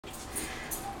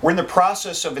We're in the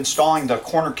process of installing the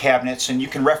corner cabinets, and you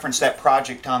can reference that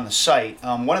project on the site.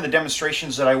 One of the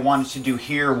demonstrations that I wanted to do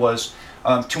here was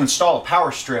to install a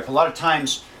power strip. A lot of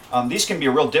times these can be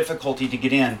a real difficulty to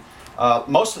get in.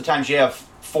 Most of the times you have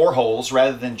 4 holes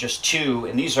rather than just 2,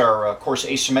 and these are of course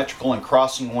asymmetrical and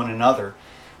crossing one another.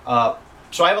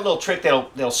 So I have a little trick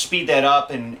that'll speed that up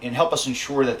and help us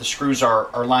ensure that the screws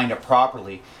are lined up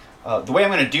properly. The way I'm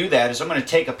going to do that is I'm going to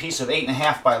take a piece of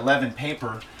 8.5 by 11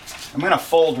 paper. I'm going to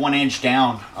fold 1 inch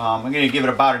down. I'm going to give it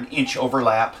about an inch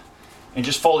overlap and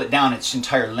just fold it down its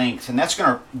entire length. And that's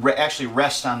going to actually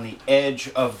rest on the edge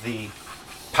of the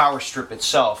power strip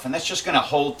itself. And that's just going to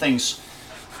hold things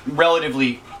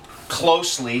relatively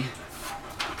closely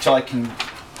until I can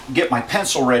get my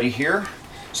pencil ready here.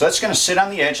 So that's going to sit on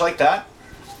the edge like that.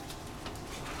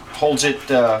 Holds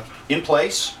it in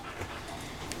place.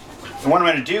 And what I'm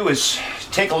going to do is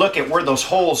take a look at where those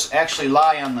holes actually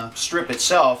lie on the strip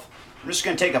itself. I'm just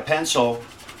going to take a pencil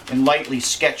and lightly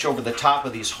sketch over the top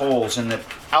of these holes, and the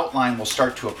outline will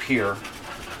start to appear.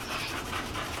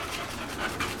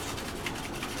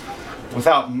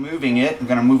 Without moving it, I'm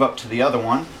going to move up to the other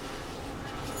one.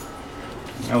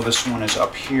 I know this one is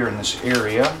up here in this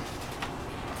area.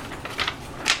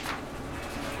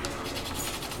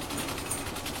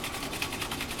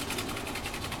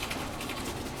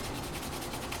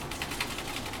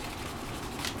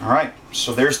 Alright,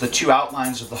 so there's the 2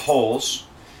 outlines of the holes.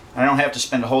 I don't have to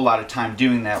spend a whole lot of time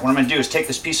doing that. What I'm going to do is take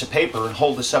this piece of paper and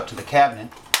hold this up to the cabinet.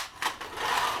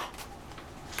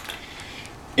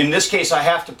 In this case I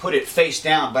have to put it face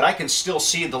down, but I can still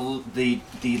see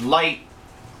the light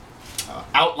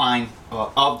outline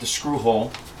of the screw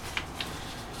hole.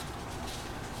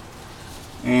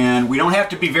 And we don't have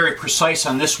to be very precise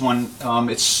on this one.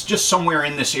 It's just somewhere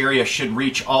in this area should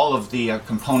reach all of the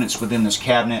components within this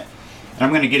cabinet. And I'm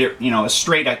going to get it, as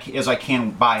straight as I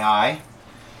can by eye.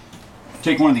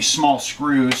 Take one of these small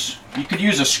screws. You could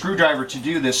use a screwdriver to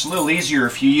do this. A little easier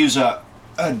if you use a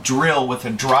drill with a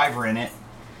driver in it.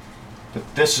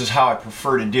 But this is how I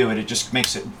prefer to do it. It just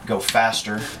makes it go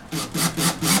faster.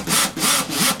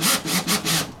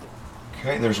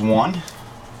 Okay, there's one.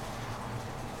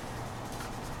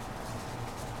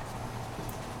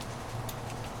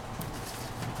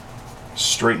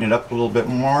 Straighten it up a little bit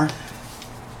more.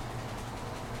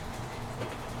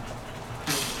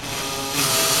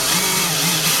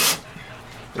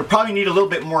 It'll probably need a little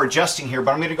bit more adjusting here,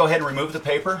 but I'm going to go ahead and remove the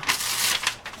paper.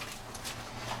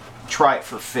 Try it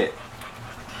for fit.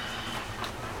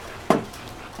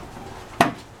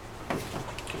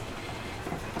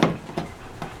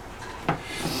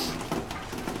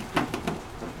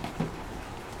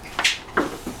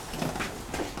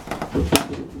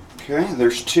 Okay,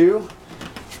 there's 2.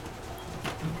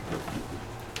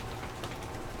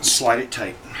 Slide it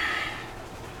tight.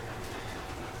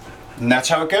 And that's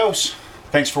how it goes.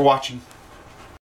 Thanks for watching.